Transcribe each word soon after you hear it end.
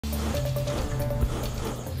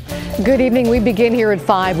Good evening. We begin here at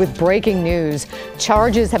 5 with breaking news.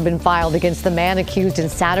 Charges have been filed against the man accused in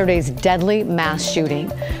Saturday's deadly mass shooting.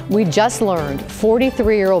 We just learned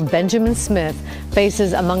 43-year-old Benjamin Smith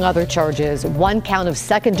faces, among other charges, 1 count of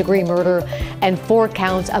second-degree murder and 4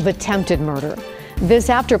 counts of attempted murder. This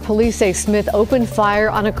after police say Smith opened fire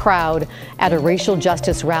on a crowd at a racial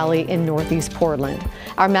justice rally in Northeast Portland.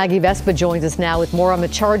 Our Maggie Vespa joins us now with more on the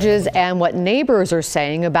charges and what neighbors are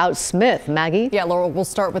saying about Smith. Maggie? Yeah, Laurel, we'll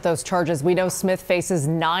start with those charges. We know Smith faces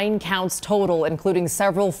 9 counts total, including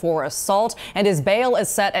several for assault, and his bail is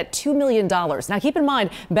set at $2 million. Now, keep in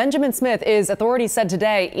mind, Benjamin Smith is, authorities said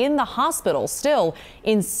today, in the hospital, still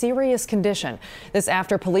in serious condition. This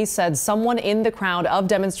after police said someone in the crowd of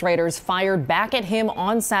demonstrators fired back at him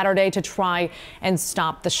on Saturday to try and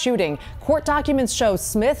stop the shooting. Court documents show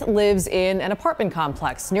Smith lives in an apartment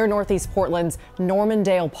complex near Northeast Portland's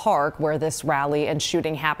Normandale Park, where this rally and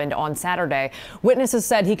shooting happened on Saturday. Witnesses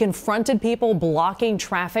said he confronted people blocking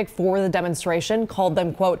traffic for the demonstration, called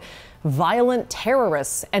them, quote, violent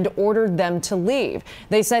terrorists, and ordered them to leave.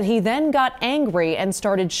 They said he then got angry and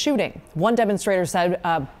started shooting. One demonstrator said,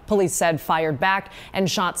 police said, fired back and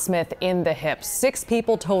shot Smith in the hips. 6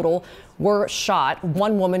 people total were shot.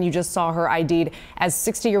 One woman, you just saw her ID'd as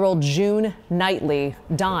 60-year-old June Knightley,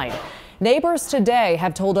 died. Neighbors today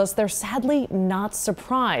have told us they're sadly not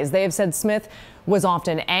surprised. They have said Smith was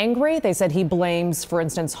often angry. They said he blames, for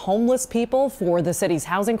instance, homeless people for the city's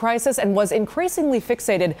housing crisis and was increasingly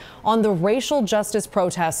fixated on the racial justice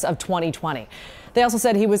protests of 2020. They also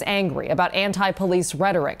said he was angry about anti-police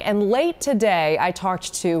rhetoric. And late today, I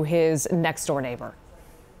talked to his next door neighbor.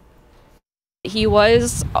 He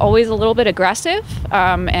was always a little bit aggressive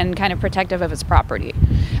and kind of protective of his property.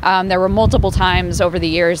 There were multiple times over the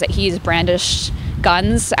years that he's brandished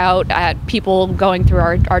guns out at people going through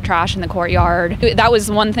our trash in the courtyard. That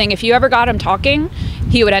was one thing. If you ever got him talking,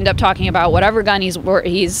 he would end up talking about whatever gun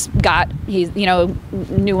he's got,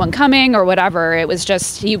 new one coming or whatever. It was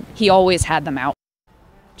just, he always had them out.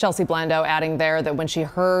 Chelsea Blando adding there that when she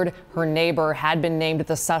heard her neighbor had been named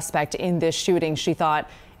the suspect in this shooting, she thought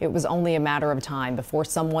it was only a matter of time before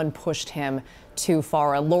someone pushed him too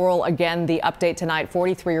far. Laurel, again, the update tonight.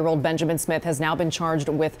 43-year-old Benjamin Smith has now been charged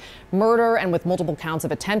with murder and with multiple counts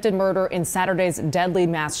of attempted murder in Saturday's deadly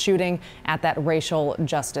mass shooting at that racial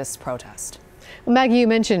justice protest. Well, Maggie, you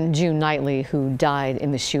mentioned June Knightley, who died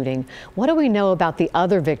in the shooting. What do we know about the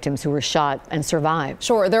other victims who were shot and survived?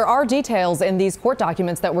 Sure. There are details in these court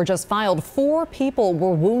documents that were just filed. 4 people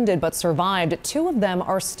were wounded but survived. 2 of them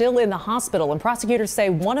are still in the hospital, and prosecutors say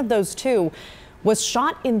one of those 2 was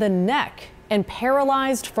shot in the neck and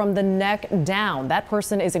paralyzed from the neck down. That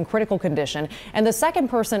person is in critical condition. And the second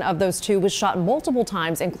person of those 2 was shot multiple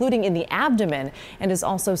times, including in the abdomen, and is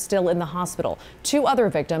also still in the hospital. 2 other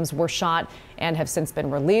victims were shot and have since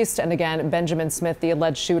been released. And again, Benjamin Smith, the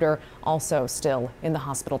alleged shooter, also still in the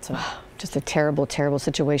hospital tonight. Just a terrible, terrible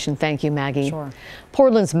situation. Thank you, Maggie. Sure.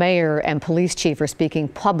 Portland's mayor and police chief are speaking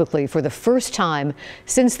publicly for the first time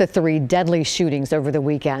since the 3 deadly shootings over the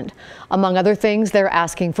weekend. Among other things, they're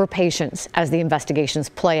asking for patience as the investigations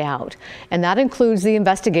play out. And that includes the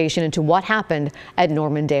investigation into what happened at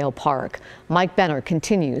Normandale Park. Mike Benner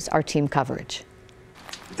continues our team coverage.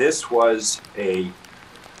 This was a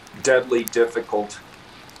deadly, difficult,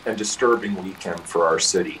 and disturbing weekend for our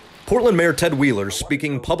city. Portland Mayor Ted Wheeler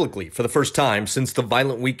speaking publicly for the first time since the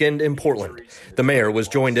violent weekend in Portland. The mayor was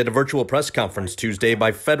joined at a virtual press conference Tuesday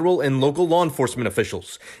by federal and local law enforcement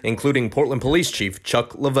officials, including Portland Police Chief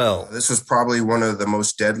Chuck Lavelle. This was probably one of the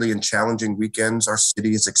most deadly and challenging weekends our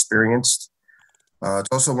city has experienced. It's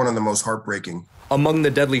also one of the most heartbreaking. Among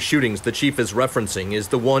the deadly shootings the chief is referencing is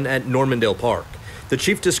the one at Normandale Park. The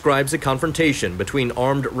chief describes a confrontation between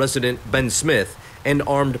armed resident Ben Smith and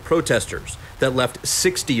armed protesters that left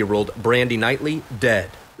 60-year-old Brandy Knightley dead.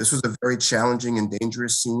 This was a very challenging and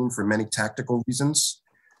dangerous scene for many tactical reasons.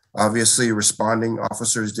 Obviously, responding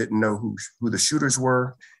officers didn't know who the shooters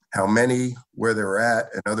were, how many, where they were at,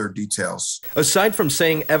 and other details. Aside from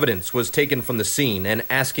saying evidence was taken from the scene and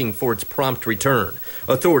asking for its prompt return,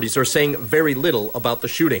 authorities are saying very little about the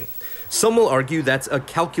shooting. Some will argue that's a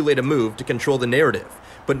calculated move to control the narrative,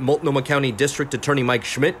 but Multnomah County District Attorney Mike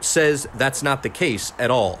Schmidt says that's not the case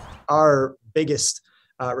at all. Our biggest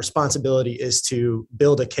responsibility is to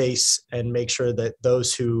build a case and make sure that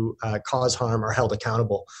those who cause harm are held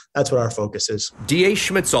accountable. That's what our focus is. DA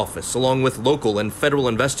Schmidt's office, along with local and federal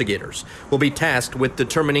investigators, will be tasked with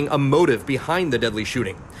determining a motive behind the deadly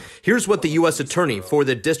shooting. Here's what the U.S. Attorney for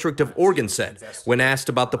the District of Oregon said when asked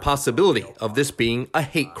about the possibility of this being a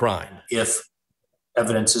hate crime. If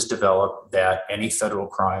evidence is developed that any federal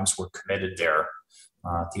crimes were committed there,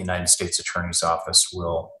 the United States Attorney's Office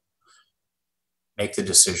will make the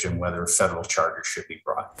decision whether federal charges should be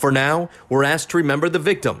brought. For now, we're asked to remember the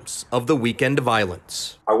victims of the weekend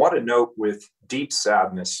violence. I want to note with deep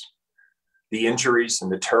sadness the injuries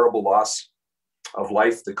and the terrible loss of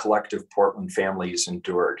life the collective Portland family has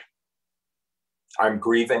endured. I'm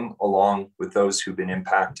grieving along with those who've been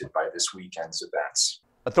impacted by this weekend's events.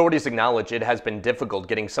 Authorities acknowledge it has been difficult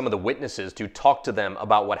getting some of the witnesses to talk to them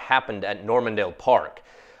about what happened at Normandale Park.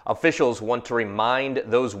 Officials want to remind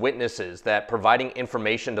those witnesses that providing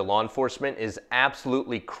information to law enforcement is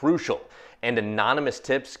absolutely crucial, and anonymous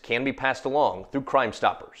tips can be passed along through Crime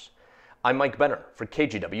Stoppers. I'm Mike Benner for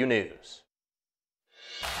KGW News.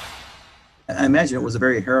 I imagine it was a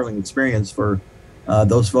very harrowing experience for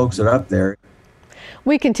those folks that are up there.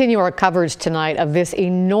 We continue our coverage tonight of this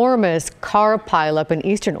enormous car pileup in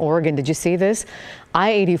eastern Oregon. Did you see this?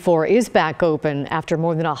 I-84 is back open after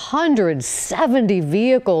more than 170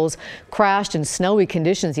 vehicles crashed in snowy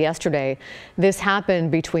conditions yesterday. This happened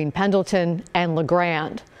between Pendleton and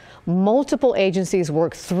LeGrand. Multiple agencies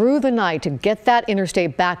worked through the night to get that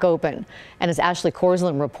interstate back open. And as Ashley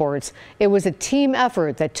Korsland reports, it was a team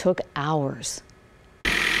effort that took hours.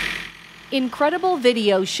 Incredible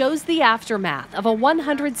video shows the aftermath of a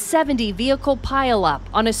 170 vehicle pileup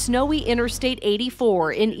on a snowy Interstate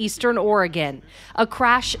 84 in eastern Oregon. A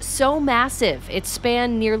crash so massive it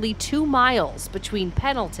spanned nearly 2 miles between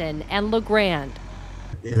Pendleton and LeGrand.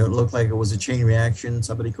 It looked like it was a chain reaction.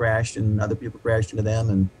 Somebody crashed and other people crashed into them,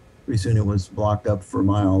 and pretty soon it was blocked up for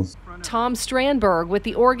miles. Tom Strandberg with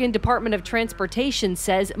the Oregon Department of Transportation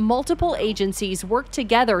says multiple agencies worked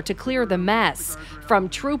together to clear the mess, from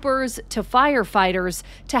troopers to firefighters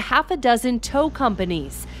to half a dozen tow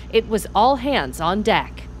companies. It was all hands on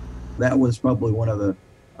deck. That was probably one of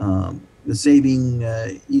the saving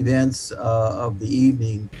events of the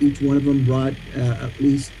evening. Each one of them brought at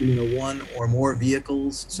least one or more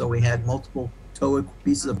vehicles, so we had multiple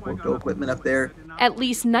pieces of tow equipment up there. At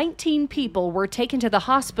least 19 people were taken to the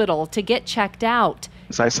hospital to get checked out.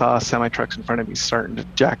 As I saw semi-trucks in front of me starting to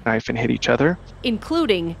jackknife and hit each other.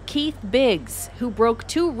 Including Keith Biggs, who broke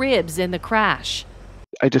 2 ribs in the crash.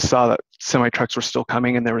 I just saw that semi-trucks were still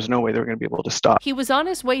coming and there was no way they were going to be able to stop. He was on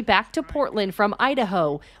his way back to Portland from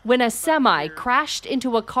Idaho when a semi crashed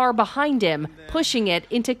into a car behind him, pushing it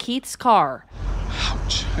into Keith's car.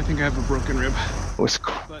 Ouch, I think I have a broken rib. It was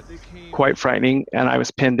quite frightening, and I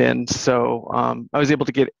was pinned in, so I was able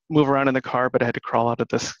to move around in the car, but I had to crawl out of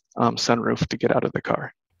this sunroof to get out of the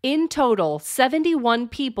car. In total, 71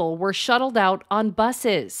 people were shuttled out on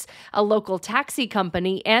buses. A local taxi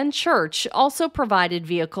company and church also provided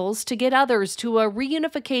vehicles to get others to a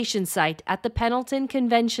reunification site at the Pendleton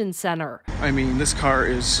Convention Center. I mean, this car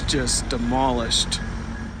is just demolished.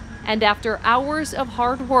 And after hours of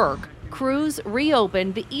hard work, crews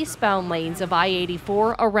reopened the eastbound lanes of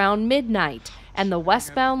I-84 around midnight and the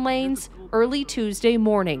westbound lanes early Tuesday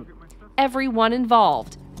morning. Everyone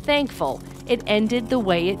involved thankful it ended the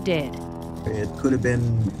way it did. It could have been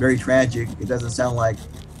very tragic. It doesn't sound like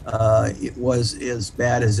it was as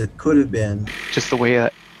bad as it could have been. Just the way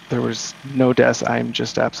that there was no deaths, I'm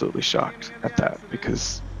just absolutely shocked at that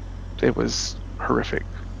because it was horrific,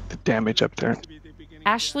 the damage up there.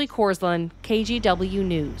 Ashley Korsland, KGW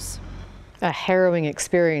News. A harrowing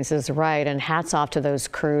experience is right, and hats off to those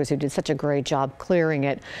crews who did such a great job clearing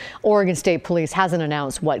it. Oregon State Police hasn't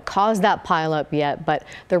announced what caused that pileup yet, but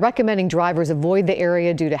they're recommending drivers avoid the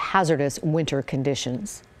area due to hazardous winter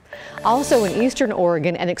conditions. Also in eastern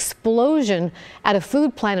Oregon, an explosion at a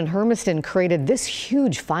food plant in Hermiston created this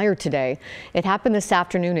huge fire today. It happened this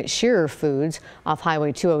afternoon at Shearer Foods off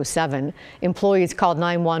Highway 207. Employees called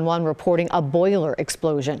 911 reporting a boiler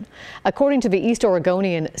explosion. According to the East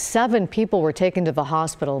Oregonian, 7 people were taken to the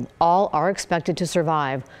hospital. All are expected to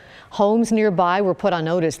survive. Homes nearby were put on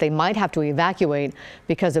notice they might have to evacuate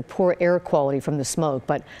because of poor air quality from the smoke,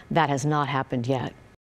 but that has not happened yet.